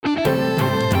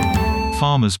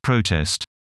farmers' protest.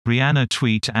 Rihanna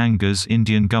tweet angers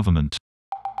Indian government.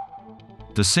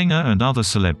 The singer and other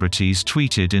celebrities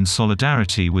tweeted in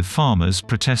solidarity with farmers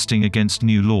protesting against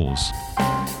new laws.